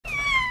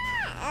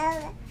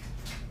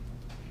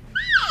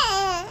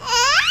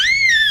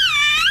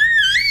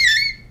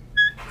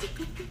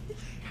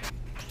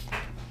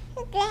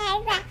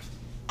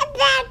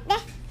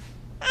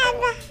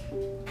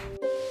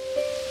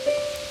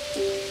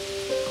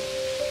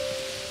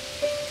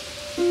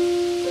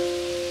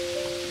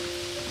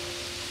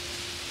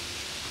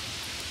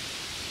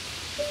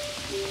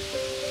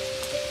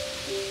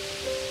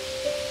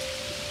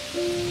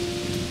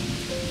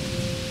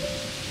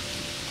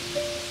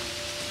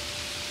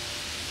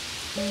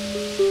You're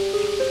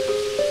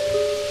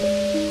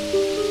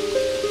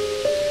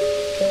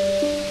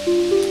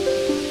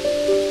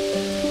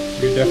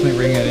definitely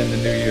ringing in the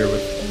new year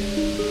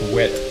with a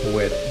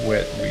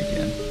wet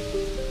weekend.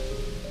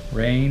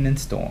 Rain and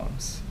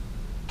storms.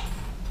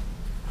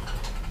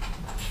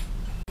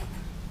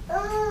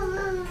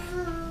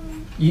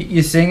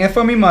 You sing it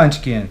for me,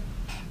 Munchkin.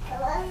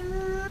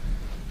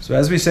 So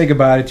as we say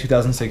goodbye to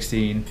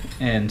 2016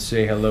 and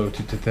say hello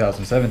to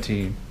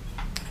 2017,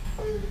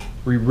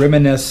 we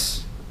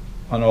reminisce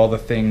on all the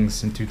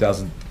things in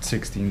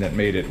 2016 that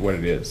made it what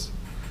it is.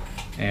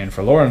 And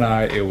for Laura and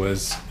I, it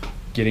was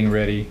getting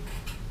ready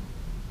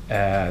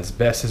as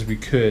best as we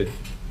could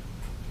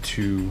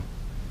to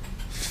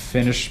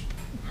finish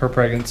her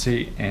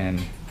pregnancy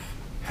and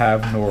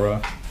have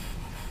Nora,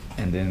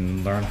 and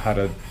then learn how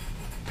to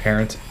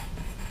parent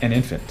an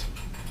infant.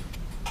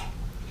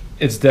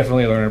 It's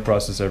definitely a learning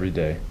process every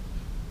day.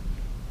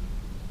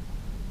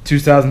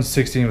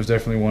 2016 was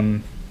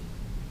definitely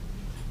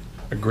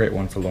a great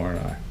one for Laura and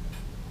I.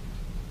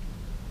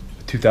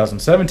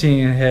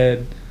 2017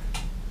 ahead,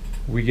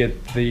 we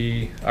get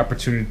the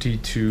opportunity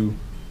to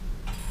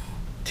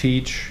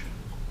teach,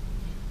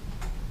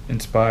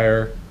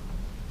 inspire,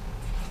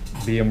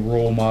 be a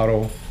role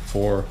model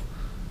for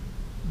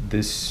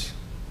this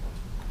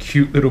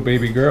cute little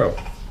baby girl.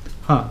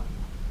 Huh.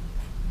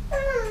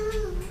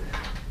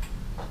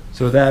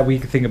 So that we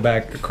can think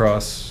back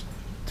across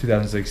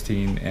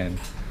 2016 and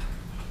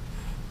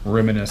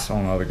reminisce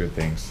on all the good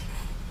things.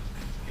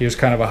 Here's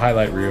kind of a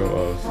highlight reel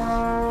of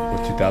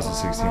what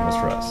 2016 was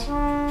for us.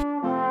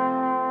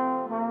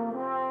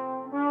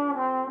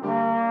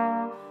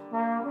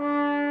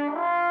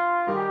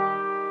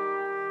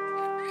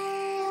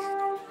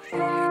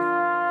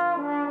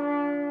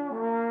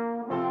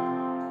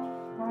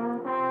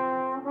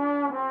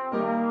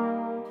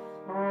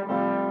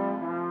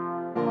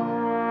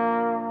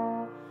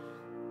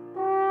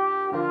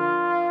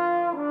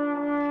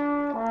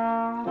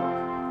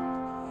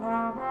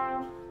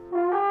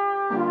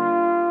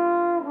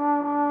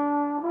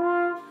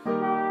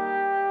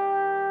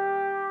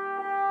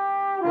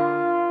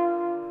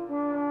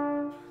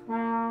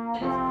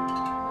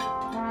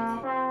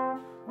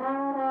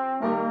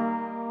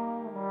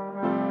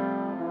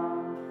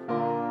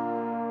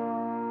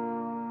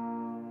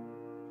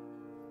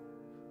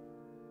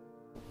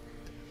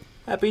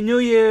 Happy New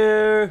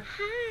Year!